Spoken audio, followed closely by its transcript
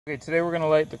Okay, today we're going to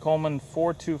light the Coleman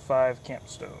 425 camp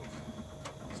stove.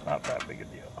 It's not that big a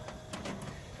deal.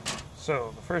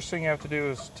 So the first thing you have to do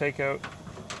is take out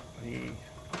the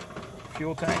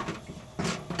fuel tank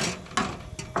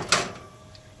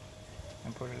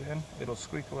and put it in. It'll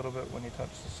squeak a little bit when you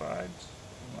touch the sides,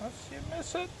 unless you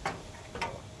miss it.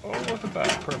 Oh, look at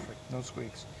that. Perfect. No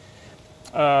squeaks.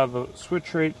 The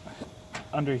switch right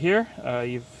under here,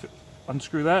 you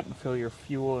unscrew that and fill your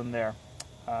fuel in there.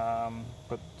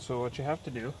 So what you have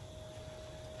to do,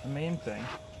 the main thing,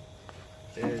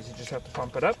 is you just have to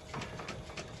pump it up.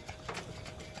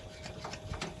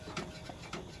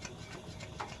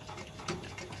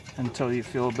 Until you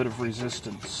feel a bit of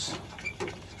resistance,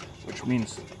 which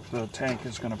means the tank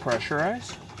is going to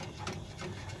pressurize.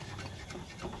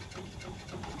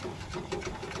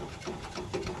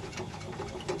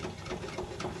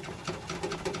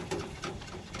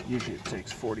 Usually it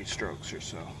takes 40 strokes or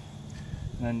so.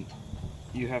 And then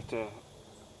you have to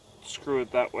screw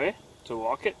it that way to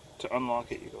lock it. To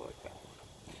unlock it, you go like that.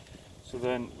 So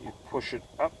then you push it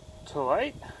up to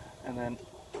light and then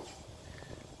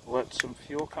let some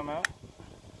fuel come out.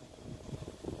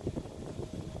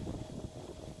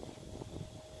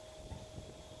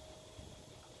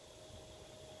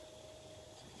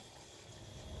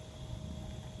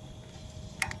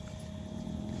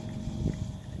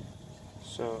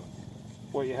 So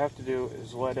what you have to do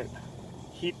is let it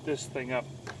heat this thing up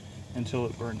until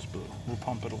it burns blue. We'll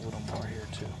pump it a little more here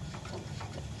too.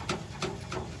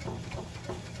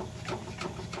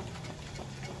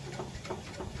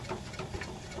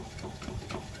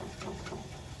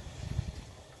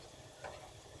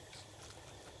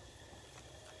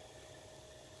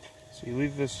 So you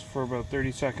leave this for about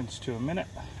 30 seconds to a minute.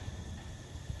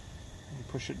 You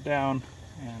push it down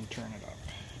and turn it up.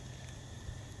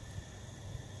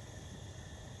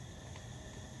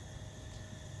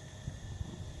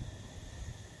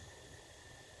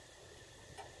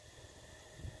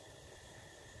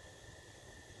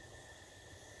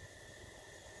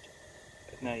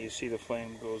 Now you see the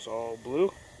flame goes all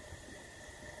blue.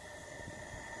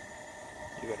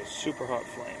 You got a super hot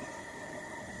flame.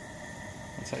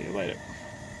 That's how you light it.